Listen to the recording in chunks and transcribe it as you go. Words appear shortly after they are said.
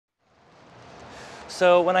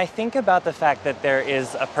So when I think about the fact that there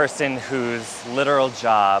is a person whose literal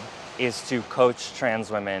job is to coach trans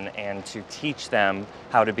women and to teach them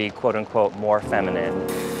how to be quote unquote more feminine,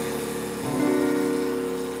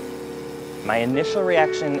 my initial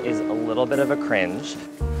reaction is a little bit of a cringe.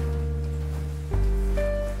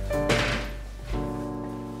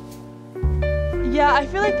 Yeah, I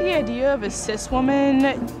feel like the idea of a cis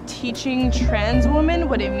woman teaching trans women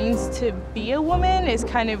what it means to be a woman is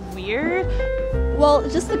kind of weird. Well,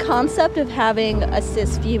 just the concept of having a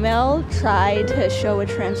cis female try to show a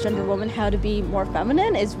transgender woman how to be more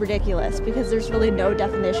feminine is ridiculous because there's really no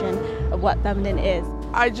definition of what feminine is.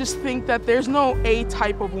 I just think that there's no A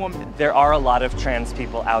type of woman. There are a lot of trans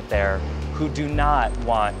people out there who do not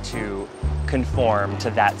want to conform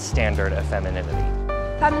to that standard of femininity.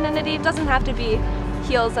 Femininity doesn't have to be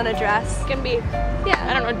heels and a dress. It can be, yeah,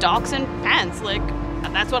 I don't know, docks and pants. Like,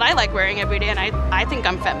 that's what I like wearing every day, and I think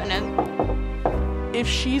I'm feminine. If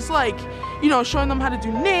she's like, you know, showing them how to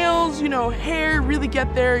do nails, you know, hair, really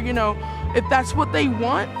get there, you know, if that's what they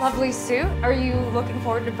want. Lovely suit. Are you looking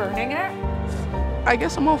forward to burning it? I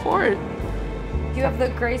guess I'm all for it. You have the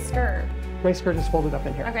gray skirt. Gray skirt is folded up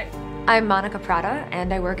in here. Okay. I'm Monica Prata,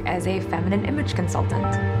 and I work as a feminine image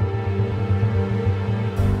consultant.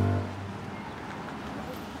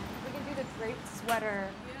 Sweater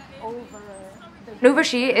over Nouveau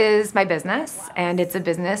She is my business, and it's a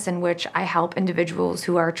business in which I help individuals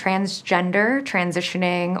who are transgender,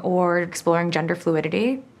 transitioning, or exploring gender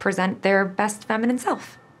fluidity present their best feminine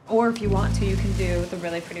self. Or if you want to, you can do the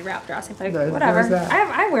really pretty wrap dress. It's like, whatever.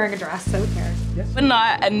 I'm wearing a dress, so who cares? Yes. When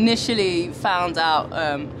I initially found out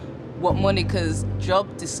what Monica's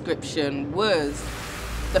job description was,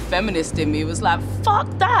 the feminist in me was like, fuck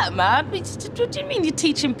that, man. What do you mean you're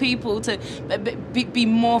teaching people to be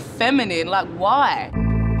more feminine? Like, why?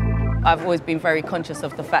 I've always been very conscious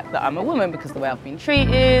of the fact that I'm a woman because of the way I've been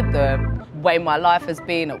treated, the way my life has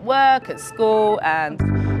been at work, at school, and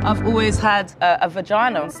I've always had a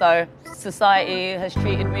vagina, so society has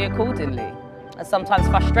treated me accordingly, and sometimes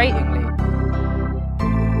frustratingly.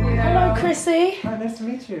 Hello, Chrissie. Hi, nice to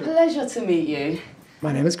meet you. Pleasure to meet you.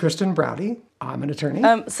 My name is Kristen Browdy. I'm an attorney.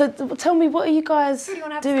 So tell me, what are you guys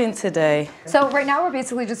doing today? So right now we're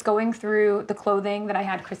basically just going through the clothing that I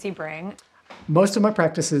had Chrissy bring. Most of my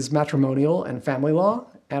practice is matrimonial and family law,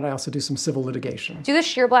 and I also do some civil litigation. Do the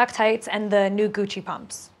sheer black tights and the new Gucci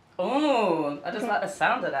pumps. Oh, I just like the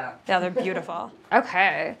sound of that. Yeah, they're beautiful.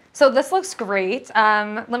 Okay, so this looks great.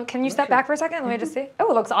 Can you step back for a second? Let me just see.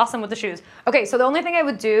 Oh, it looks awesome with the shoes. Okay, so the only thing I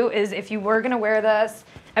would do is if you were gonna wear this,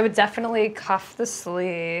 I would definitely cuff the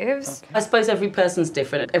sleeves. Okay. I suppose every person's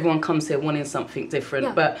different. Everyone comes here wanting something different.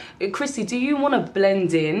 Yeah. But Chrissie, do you want to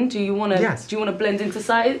blend in? Do you want to? Yes. Do you want to blend into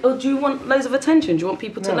society, or do you want loads of attention? Do you want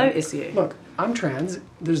people to notice you? Look, I'm trans.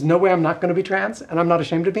 There's no way I'm not going to be trans, and I'm not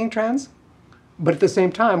ashamed of being trans. But at the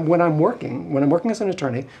same time, when I'm working as an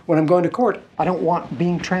attorney, when I'm going to court, I don't want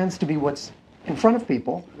being trans to be what's in front of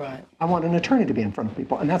people. Right. I want an attorney to be in front of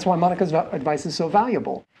people, and that's why Monica's advice is so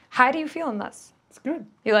valuable. How do you feel in this? It's good.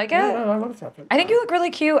 You like it? Yeah, I love this outfit. I think you look really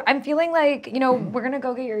cute. I'm feeling like, you know, we're gonna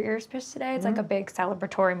go get your ears pierced today. It's like a big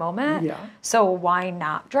celebratory moment. Yeah. So why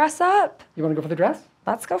not dress up? You want to go for the dress?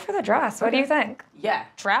 Let's go for the dress. What do you think? Yeah.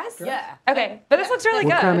 Dress? Yeah. Okay, but this looks really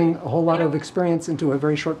We're good. cramming a whole lot of experience into a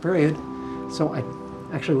very short period, so I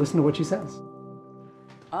actually listen to what she says.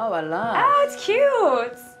 Oh, I love. Oh, it's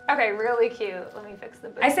cute. Okay, really cute. Let me fix the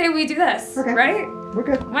boot. I say we do this, Okay. right? We're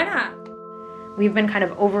good. Why not? We've been kind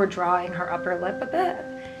of overdrawing her upper lip a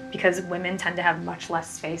bit because women tend to have much less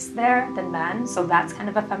space there than men, so that's kind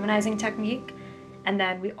of a feminizing technique. And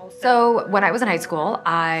then we also... So when I was in high school,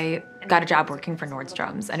 I got a job working for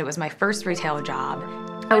Nordstrom's, and it was my first retail job.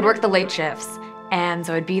 I would work the late shifts, and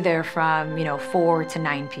so I'd be there from, 4 to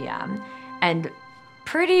 9 p.m. And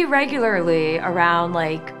pretty regularly around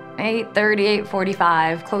like 8:30,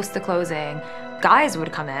 8:45, close to closing, guys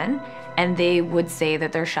would come in and they would say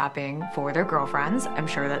that they're shopping for their girlfriends. I'm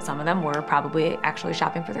sure that some of them were probably actually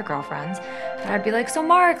shopping for their girlfriends. But I'd be like, so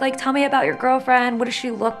Mark, like, tell me about your girlfriend. What does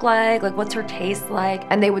she look like? Like, what's her taste like?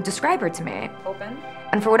 And they would describe her to me. Open.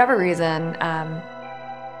 And for whatever reason,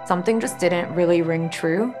 something just didn't really ring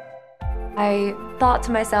true. I thought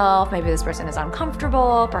to myself, maybe this person is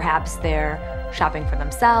uncomfortable, perhaps they're shopping for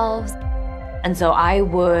themselves. And so I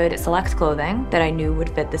would select clothing that I knew would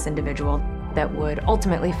fit this individual, that would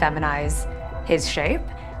ultimately feminize his shape,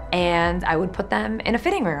 and I would put them in a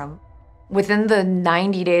fitting room. Within the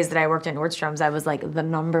 90 days that I worked at Nordstrom's, I was like the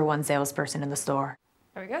 #1 salesperson in the store.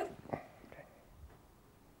 Are we good?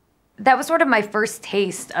 That was sort of my first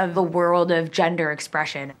taste of the world of gender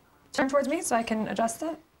expression. Turn towards me so I can adjust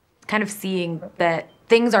it. Kind of seeing that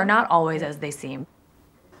things are not always as they seem.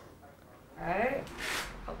 Okay.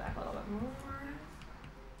 Pull back a little bit more.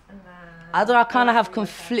 And then... I kind of have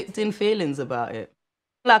conflicting feelings about it.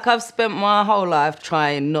 Like, I've spent my whole life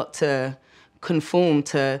trying not to conform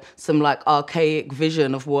to some like archaic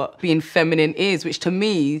vision of what being feminine is, which to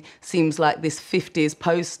me seems like this 50s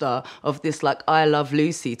poster of this like I Love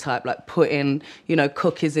Lucy type, like putting, you know,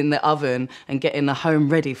 cookies in the oven and getting the home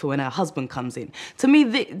ready for when her husband comes in. To me,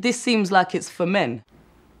 this seems like it's for men.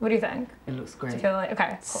 What do you think? It looks great. Do you feel like, okay,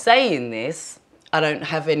 cool. Saying this, I don't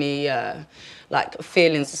have any like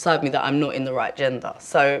feelings inside me that I'm not in the right gender.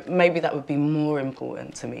 So maybe that would be more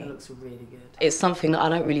important to me. It looks really good. It's something that I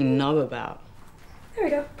don't really know about. There we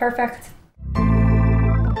go, perfect.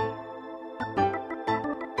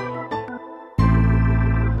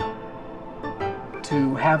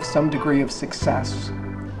 To have some degree of success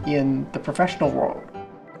in the professional world.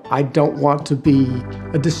 I don't want to be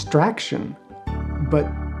a distraction, but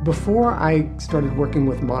before I started working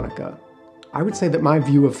with Monica, I would say that my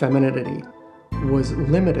view of femininity was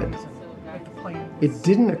limited. It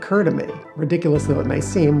didn't occur to me, ridiculous though it may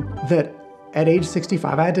seem, that at age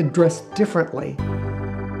 65 I had to dress differently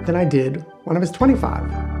than I did when I was 25.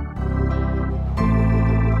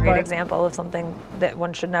 Great example of something that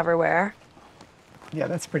one should never wear. Yeah,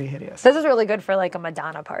 that's pretty hideous. This is really good for like a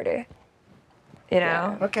Madonna party, you know?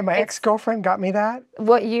 Yeah. Okay, my ex-girlfriend got me that.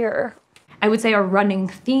 What year? I would say a running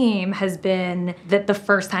theme has been that the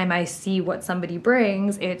first time I see what somebody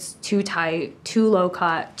brings, it's too tight, too low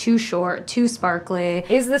cut, too short, too sparkly.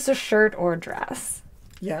 Is this a shirt or dress?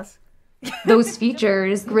 Yes. Those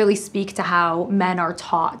features really speak to how men are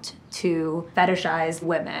taught to fetishize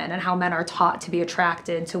women and how men are taught to be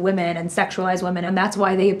attracted to women and sexualize women. And that's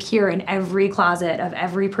why they appear in every closet of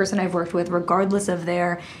every person I've worked with, regardless of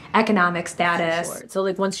their economic status. So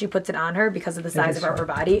like once she puts it on her, because of the size of her upper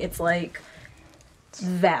body, it's like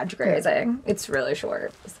vag grazing. It's really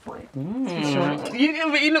short, is the point. Short.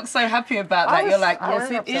 You look so happy about that. You're like,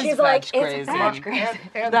 yes, it is. She's like, it's vag grazing.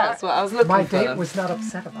 That's what I was looking for. My date was not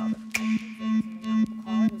upset about it.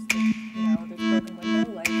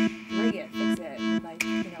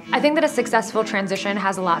 I think that a successful transition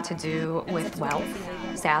has a lot to do with wealth,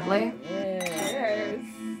 sadly.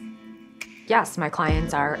 Yes, my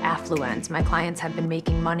clients are affluent. My clients have been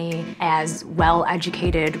making money as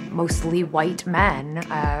well-educated, mostly white men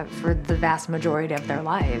for the vast majority of their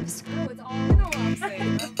lives.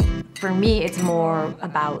 For me, it's more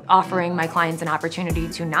about offering my clients an opportunity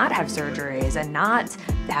to not have surgeries and not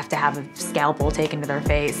have to have a scalpel taken to their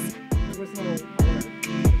face.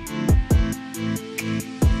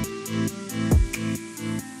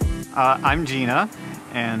 I'm Jeena,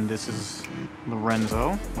 and this is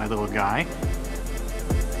Lorenzo, my little guy.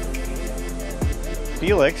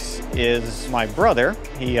 Felix is my brother.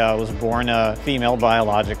 He was born female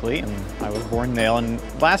biologically, and I was born male. And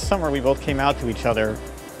last summer, we both came out to each other,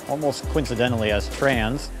 almost coincidentally, as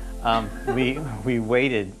trans. We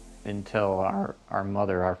waited until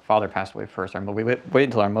our father passed away first. We waited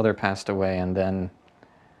until our mother passed away, and then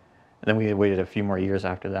we waited a few more years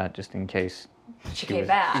after that, just in case. She came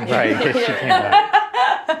back. Right, in case she came back.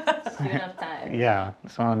 Just enough time. Yeah,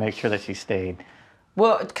 just want to make sure that she stayed.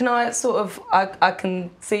 Well, can I sort of, I can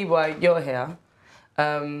see why you're here.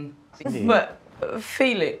 But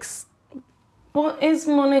Felix, what is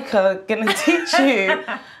Monica gonna teach you?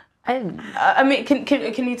 I mean,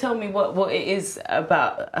 can you tell me what it is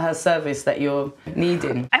about her service that you're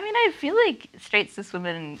needing? I mean, I feel like straight cis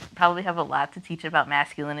women probably have a lot to teach about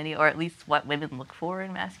masculinity, or at least what women look for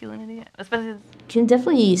in masculinity, especially. You can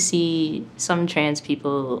definitely see some trans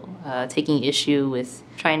people taking issue with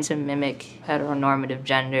trying to mimic heteronormative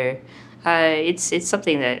gender. It's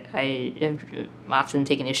something that I have often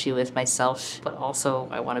taken issue with myself, but also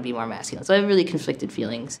I want to be more masculine. So I have really conflicted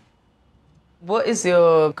feelings. What is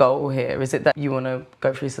your goal here? Is it that you want to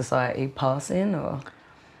go through society passing, or?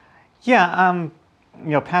 Yeah, you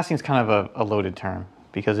know, passing is kind of a loaded term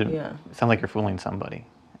because it sounds like you're fooling somebody.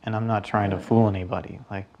 And I'm not trying to fool anybody.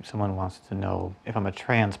 Like, if someone wants to know if I'm a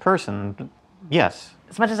trans person, yes.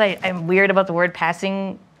 As much as I'm weird about the word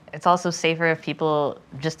passing, it's also safer if people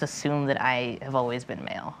just assume that I have always been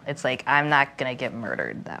male. It's like, I'm not gonna get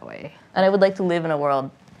murdered that way. And I would like to live in a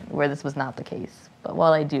world where this was not the case. But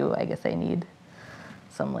while I do, I guess I need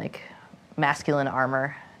some like masculine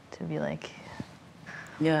armor to be like.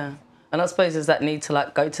 Yeah. And I suppose there's that need to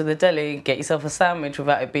like go to the deli, get yourself a sandwich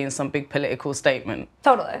without it being some big political statement.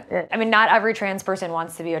 Totally. I mean, not every trans person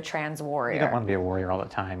wants to be a trans warrior. You don't want to be a warrior all the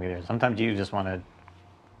time either. Sometimes you just want to.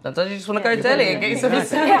 Sometimes you just want to go to the deli and get yourself a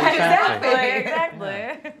sandwich. Yeah,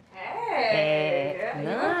 exactly. Hey.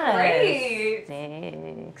 Nice. Great.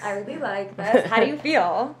 Thanks. I really like this. How do you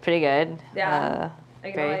feel? Pretty good. Yeah.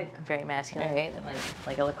 Very masculine, right? And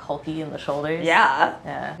like I look hulky in the shoulders.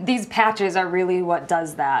 Yeah. These patches are really what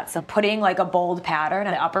does that. So putting like a bold pattern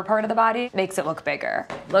in the upper part of the body makes it look bigger.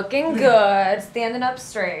 Looking good, standing up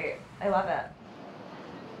straight. I love it.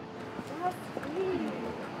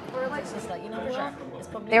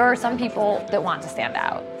 There are some people that want to stand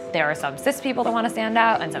out. There are some cis people that want to stand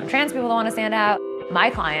out and some trans people that want to stand out. My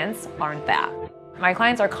clients aren't that. My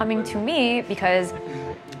clients are coming to me because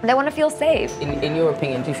they want to feel safe. In your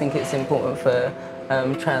opinion, do you think it's important for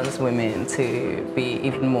trans women to be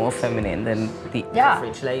even more feminine than the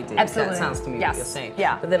average lady? Absolutely. That sounds to me what you're saying.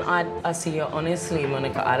 Yeah. But then I see you, honestly,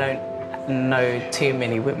 Monica, I don't know too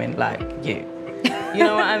many women like you. You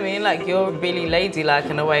know what I mean? Like, you're really ladylike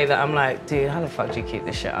in a way that I'm like, dude, how the fuck do you keep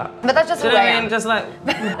this shit up? But that's just do who you know I what I am. mean? Just like,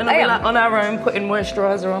 and I'll be like on our own, putting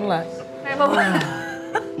moisturizer on, like.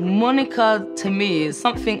 Monica, to me, is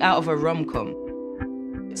something out of a rom-com.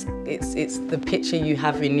 It's the picture you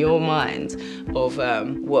have in your mind of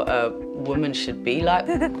what a woman should be like.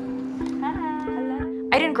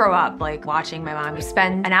 I didn't grow up like watching my mom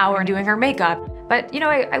spend an hour doing her makeup. But, you know,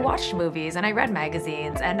 I watched movies and I read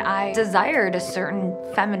magazines and I desired a certain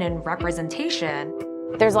feminine representation.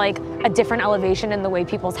 There's like a different elevation in the way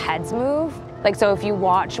people's heads move. Like, so if you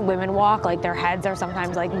watch women walk, like their heads are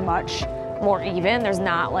sometimes like much more even. There's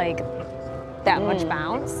not like that much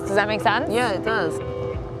bounce. Does that make sense? Yeah, it does.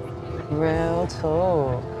 Real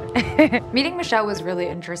talk. Meeting Michelle was really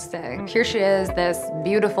interesting. Here she is, this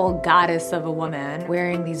beautiful goddess of a woman,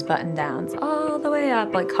 wearing these button downs all the way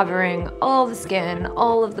up, like covering all the skin,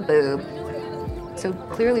 all of the boob. So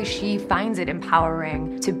clearly she finds it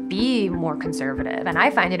empowering to be more conservative. And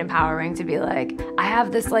I find it empowering to be like, I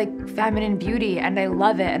have this like feminine beauty and I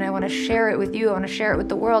love it and I want to share it with you. I want to share it with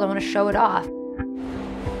the world. I want to show it off.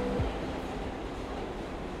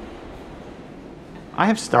 I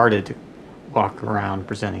have started to walk around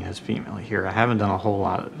presenting as female here. I haven't done a whole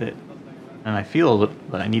lot of it. And I feel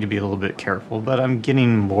that I need to be a little bit careful, but I'm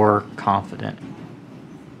getting more confident.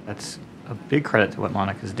 That's a big credit to what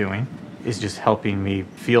Monica's doing. Is just helping me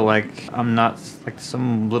feel like I'm not like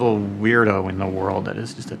some little weirdo in the world that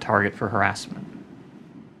is just a target for harassment.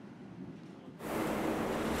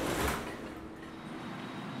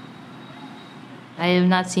 I have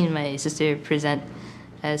not seen my sister present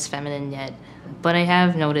as feminine yet, but I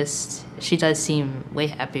have noticed she does seem way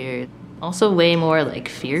happier. Also way more like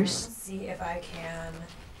fierce. See if I can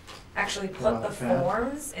actually put the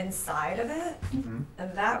forms inside of it,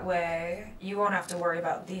 and that way you won't have to worry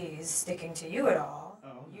about these sticking to you at all.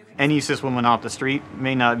 Any cis woman off the street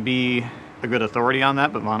may not be a good authority on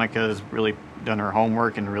that, but Monica has really done her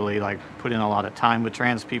homework and really like put in a lot of time with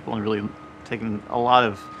trans people and really taken a lot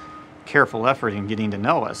of careful effort in getting to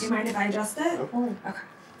know us. Do you mind if I adjust it? Okay.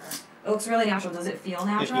 It looks really natural. Does it feel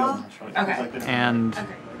natural? It feels natural. Okay. And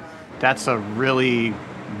that's a really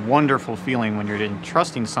wonderful feeling when you're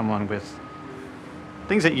entrusting someone with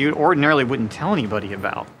things that you ordinarily wouldn't tell anybody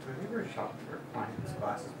about.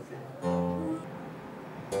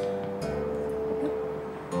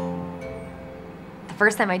 The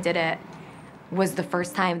first time I did it was the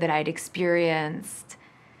first time that I'd experienced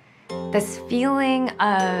this feeling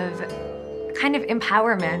of kind of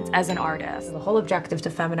empowerment as an artist. The whole objective to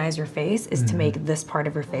feminize your face is to make this part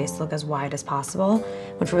of your face look as wide as possible,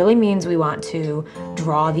 which really means we want to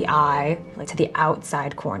draw the eye like to the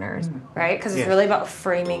outside corners, right? Because it's really about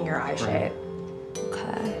framing your eye shape.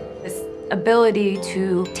 Okay. This ability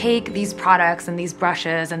to take these products and these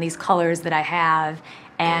brushes and these colors that I have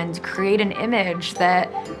and create an image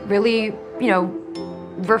that really, you know,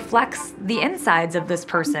 reflects the insides of this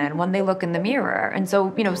person when they look in the mirror. And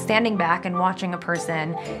so, you know, standing back and watching a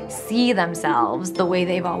person see themselves the way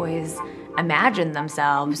they've always imagined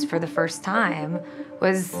themselves for the first time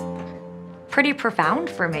was pretty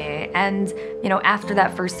profound for me. And, you know, after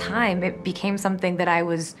that first time, it became something that I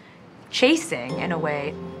was chasing in a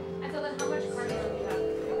way. And so then how much cardio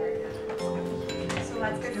do you have? So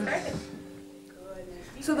let's get started.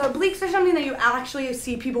 So the obliques are something that you actually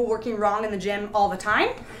see people working wrong in the gym all the time.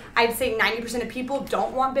 I'd say 90% of people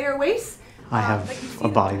don't want bigger waists. I have a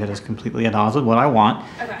body that is completely at odds with what I want.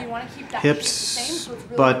 Okay. You want to keep that Hips, shape the same, so it's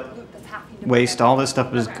really butt, waist, all this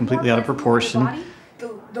stuff is completely out of proportion.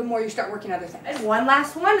 The more you start working other things. One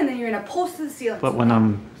last one, and then you're gonna pulse to the ceiling. But when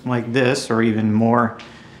I'm like this, or even more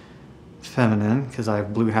feminine, because I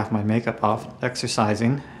blew half my makeup off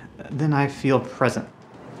exercising, then I feel present.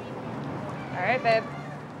 All right, babe.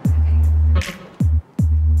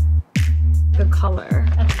 The color.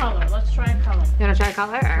 That's color. Let's try color. You wanna try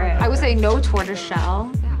color? All right. I would say no tortoise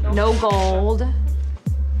shell, no gold,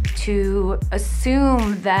 to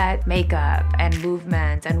assume that makeup and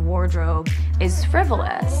movement and wardrobe is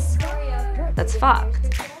frivolous. That's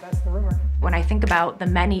fucked. When I think about the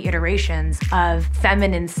many iterations of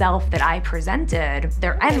feminine self that I presented,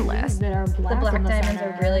 they're endless. The black diamonds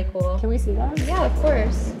are really cool. Can we see that? Yeah, of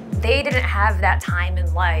course. They didn't have that time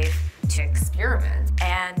in life to experiment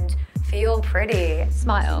and feel pretty.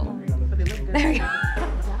 Smile. There you go.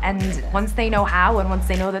 And once they know how and once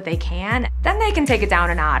they know that they can, then they can take it down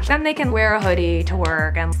a notch. Then they can wear a hoodie to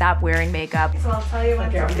work and stop wearing makeup. So I'll tell you what.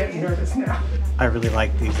 Okay, I'm getting nervous now. I really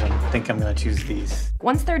like these. I think I'm going to choose these.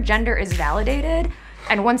 Once their gender is validated,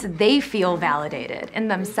 and once they feel validated in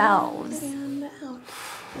themselves.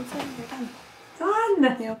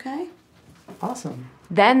 Done. You okay? Awesome.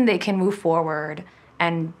 Then they can move forward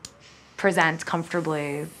and present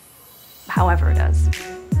comfortably, however it is.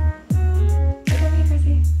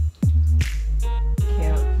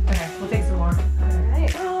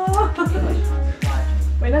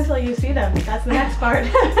 Wait until you see them. That's the next part.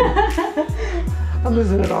 I'm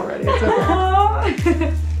losing it already. It's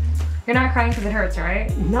okay. You're not crying because it hurts,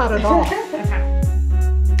 right? Not at all. Okay.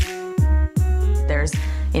 There's,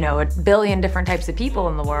 you know, a billion different types of people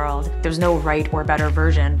in the world. There's no right or better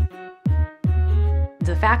version.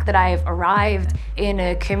 The fact that I've arrived in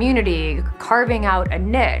a community carving out a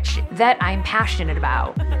niche that I'm passionate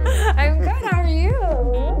about. I'm good, how are you?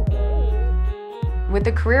 With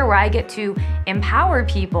a career where I get to empower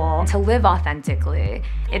people to live authentically,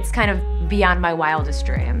 it's kind of beyond my wildest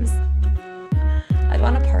dreams. I'd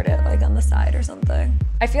want to part it like on the side or something.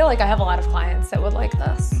 I feel like I have a lot of clients that would like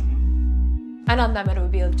this. And on them it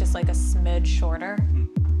would be just like a smidge shorter.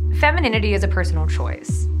 Femininity is a personal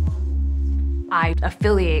choice. I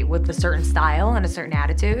affiliate with a certain style and a certain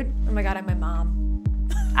attitude. Oh my God, I'm my mom.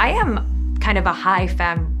 I am kind of a high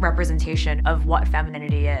femme representation of what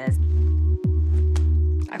femininity is.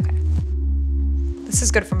 Okay. This is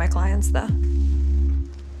good for my clients, though.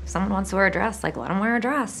 If someone wants to wear a dress, like, let them wear a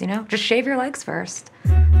dress, you know? Just shave your legs first.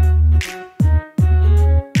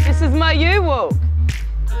 This is my U-walk.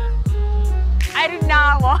 I did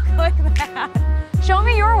not walk like that. Show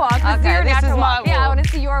me your walk. Let's see your this natural is my walk. Yeah, I want to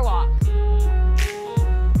see your walk.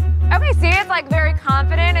 Okay, see, it's like very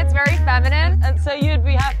confident, it's very feminine. And so you'd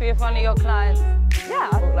be happy if one of your clients Yeah.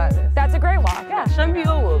 walked like this? That's a great walk, yeah. Show me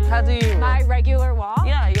your walk. How do you walk? My regular walk.